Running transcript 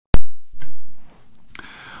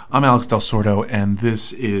I'm Alex Del Sordo, and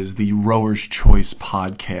this is the Rower's Choice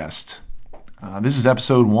podcast. This is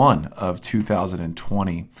episode 1 of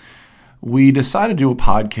 2020. We decided to do a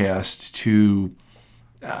podcast to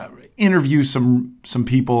interview some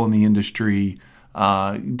people in the industry,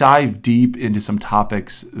 dive deep into some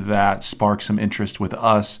topics that spark some interest with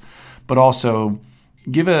us, but also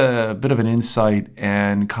give a bit of an insight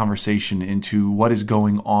and conversation into what is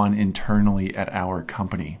going on internally at our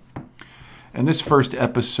company. And this first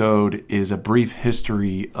episode is a brief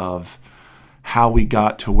history of how we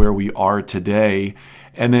got to where we are today,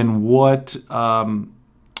 and then what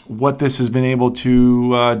this has been able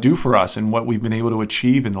to do for us and what we've been able to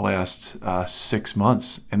achieve in the last 6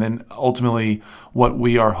 months, and then ultimately what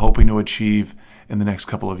we are hoping to achieve in the next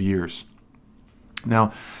couple of years.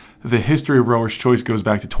 Now, the history of Rower's Choice goes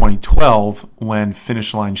back to 2012 when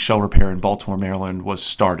Finish Line Shell Repair in Baltimore, Maryland was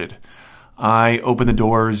started. I opened the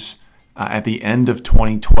doors at the end of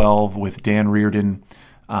 2012 with Dan Reardon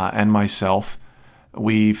and myself.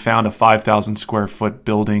 We found a 5,000 square foot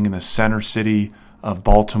building in the center city of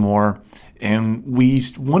Baltimore, and we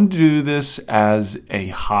wanted to do this as a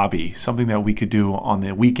hobby, something that we could do on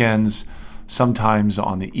the weekends, sometimes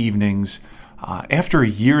on the evenings. After a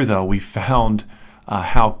year, though, we found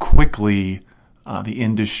how quickly the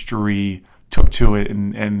industry took to it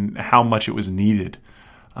and how much it was needed.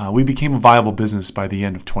 We became a viable business by the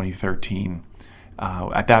end of 2013.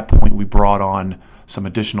 At that point, we brought on some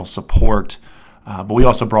additional support, but we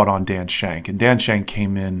also brought on Dan Shank. And Dan Shank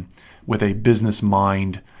came in with a business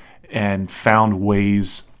mind and found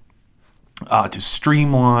ways to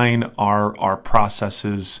streamline our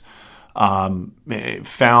processes, learned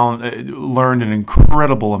an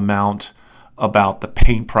incredible amount about the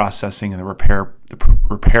paint processing and the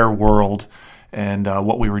repair world, and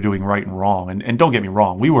what we were doing right and wrong. And don't get me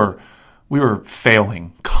wrong, we were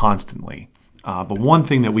failing constantly. But one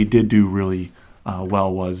thing that we did do really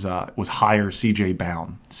well was hire CJ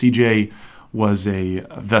Bound. CJ was a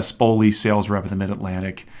Vespoli sales rep in the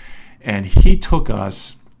Mid-Atlantic, and he took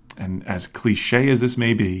us, and as cliche as this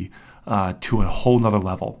may be, to a whole nother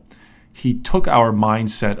level. He took our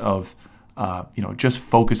mindset of just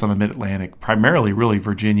focus on the Mid-Atlantic, primarily really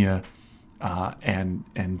Virginia, and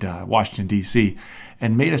Washington, D.C.,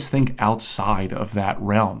 and made us think outside of that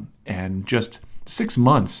realm. And just 6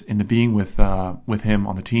 months into being with him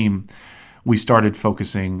on the team, we started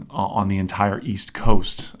focusing on the entire East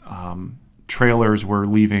Coast. Trailers were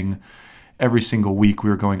leaving every single week. We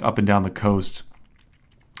were going up and down the coast,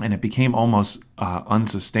 and it became almost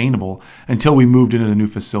unsustainable until we moved into the new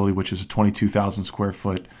facility, which is a 22,000 square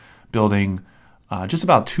foot building just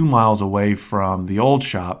about 2 miles away from the old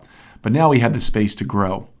shop. But now we had the space to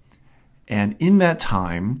grow. And in that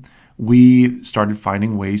time, we started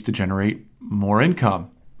finding ways to generate more income,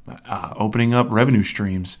 opening up revenue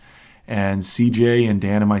streams. And CJ and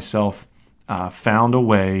Dan and myself found a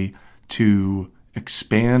way to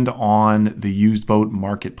expand on the used boat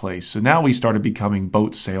marketplace. So now we started becoming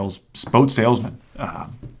boat salesmen.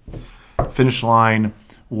 Finish Line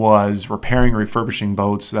was repairing and refurbishing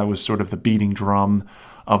boats. That was sort of the beating drum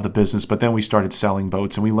of the business. But then we started selling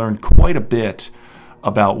boats, and we learned quite a bit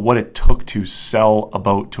about what it took to sell a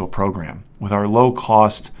boat to a program. With our low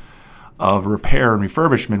cost of repair and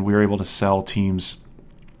refurbishment, we were able to sell teams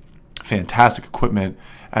fantastic equipment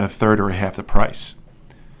at a third or a half the price.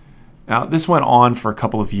 Now, this went on for a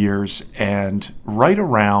couple of years, and right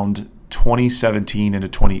around 2017 into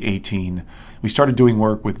 2018, we started doing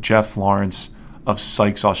work with Jeff Lawrence of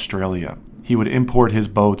Sykes Australia. He would import his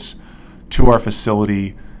boats to our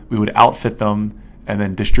facility. We would outfit them and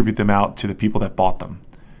then distribute them out to the people that bought them.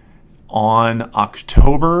 On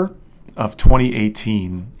October of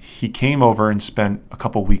 2018, he came over and spent a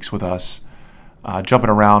couple weeks with us, jumping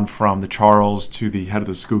around from the Charles to the head of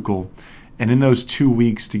the Schuylkill. And in those 2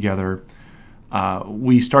 weeks together,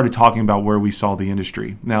 we started talking about where we saw the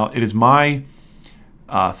industry. Now, it is my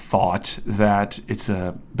thought that it's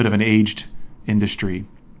a bit of an aged industry.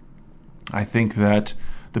 I think that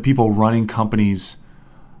the people running companies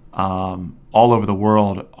all over the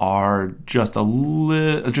world are just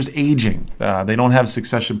aging. They don't have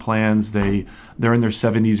succession plans. They're in their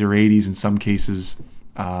 70s or 80s in some cases,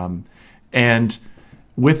 and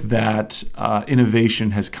with that,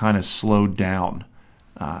 innovation has kind of slowed down.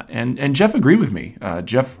 And Jeff agreed with me.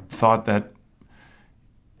 Jeff thought that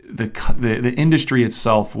the industry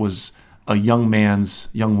itself was a young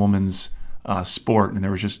woman's sport, and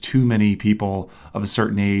there was just too many people of a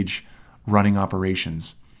certain age running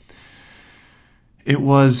operations. It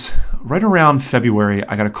was right around February,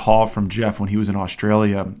 I got a call from Jeff when he was in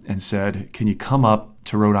Australia and said, "Can you come up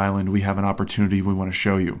to Rhode Island? We have an opportunity we want to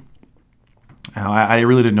show you." Now, I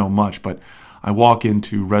really didn't know much, but I walk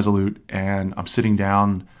into Resolute and I'm sitting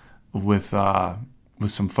down with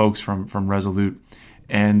some folks from Resolute,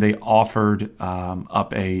 and they offered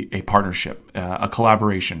up a partnership, a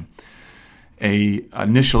collaboration,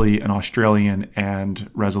 initially an Australian and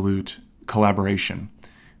Resolute collaboration.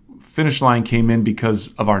 Finish Line came in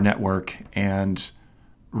because of our network, and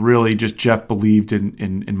really just Jeff believed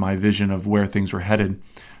in my vision of where things were headed.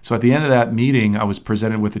 So at the end of that meeting, I was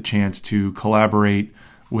presented with a chance to collaborate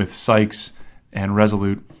with Sykes and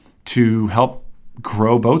Resolute to help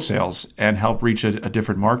grow boat sales and help reach a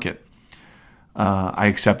different market. I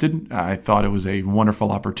accepted. I thought it was a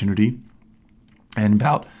wonderful opportunity. And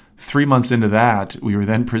about 3 months into that, we were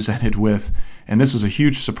then presented with, and this was a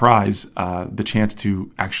huge surprise, the chance to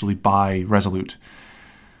actually buy Resolute.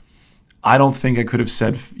 I don't think I could have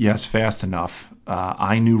said yes fast enough.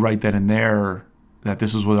 I knew right then and there that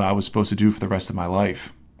this is what I was supposed to do for the rest of my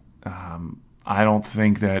life. I don't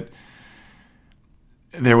think that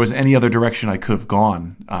there was any other direction I could have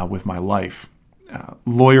gone with my life.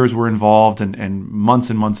 Lawyers were involved, and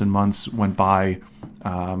months and months and months went by.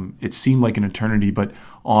 It seemed like an eternity, but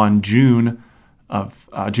on June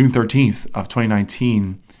 13th of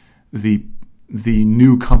 2019, the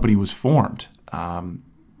new company was formed.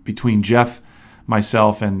 Between Jeff,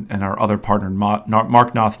 myself, and our other partner, Mark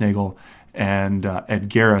Nothnagel and Ed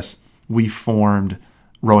Garris, we formed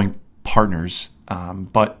Rowing Partners,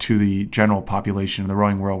 but to the general population in the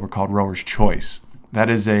rowing world, we're called Rowers Choice. That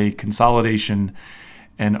is a consolidation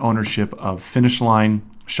and ownership of Finish Line,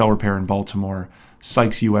 Shell Repair in Baltimore,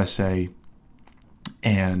 Sykes USA,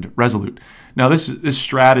 and Resolute. Now, this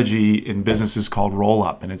strategy in business is called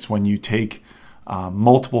roll-up, and it's when you take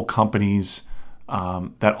multiple companies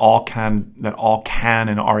that all can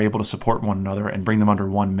and are able to support one another and bring them under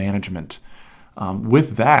one management.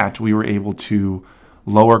 With that, we were able to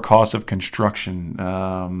lower costs of construction.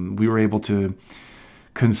 We were able to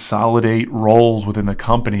consolidate roles within the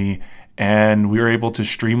company, and we were able to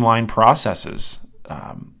streamline processes.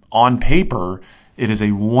 On paper, it is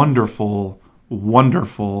a wonderful,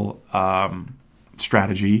 wonderful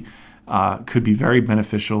strategy. Could be very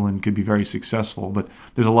beneficial and could be very successful, but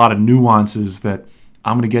there's a lot of nuances that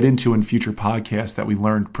I'm going to get into in future podcasts that we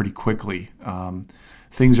learned pretty quickly.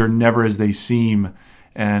 Things are never as they seem,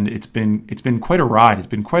 and it's been quite a ride. It's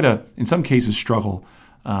been quite a, in some cases, struggle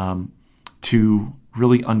to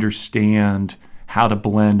really understand how to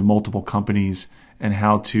blend multiple companies and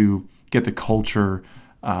how to get the culture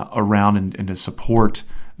around and to support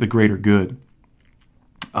the greater good.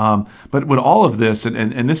 But with all of this,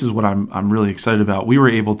 and this is what I'm really excited about, we were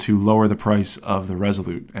able to lower the price of the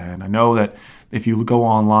Resolute. And I know that if you go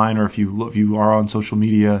online or if you are on social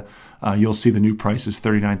media, you'll see the new price is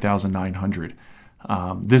 $39,900.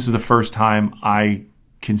 This is the first time I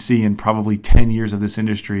can see in probably 10 years of this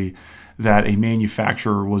industry that a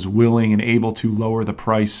manufacturer was willing and able to lower the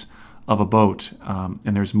price of a boat.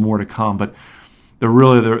 And there's more to come. But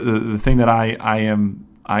the thing that I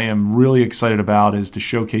am really excited about is to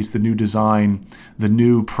showcase the new design, the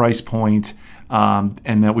new price point,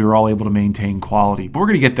 and that we were all able to maintain quality. But we're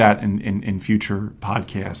going to get that in future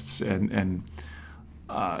podcasts, and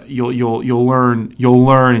you'll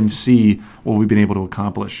learn and see what we've been able to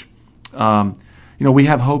accomplish. We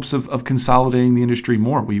have hopes of consolidating the industry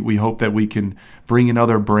more. We hope that we can bring in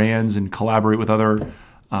other brands and collaborate with other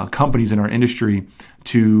companies in our industry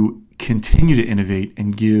to continue to innovate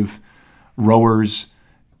and give rowers,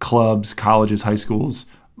 clubs, colleges, high schools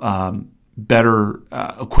better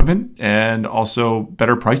equipment and also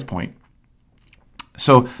better price point.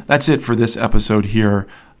 So that's it for this episode here.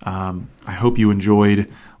 I hope you enjoyed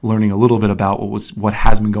learning a little bit about what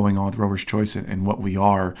has been going on with Rowers Choice and what we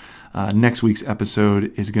are. Next week's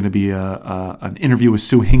episode is going to be an interview with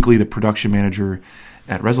Sue Hinckley, the production manager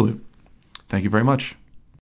at Resolute. Thank you very much.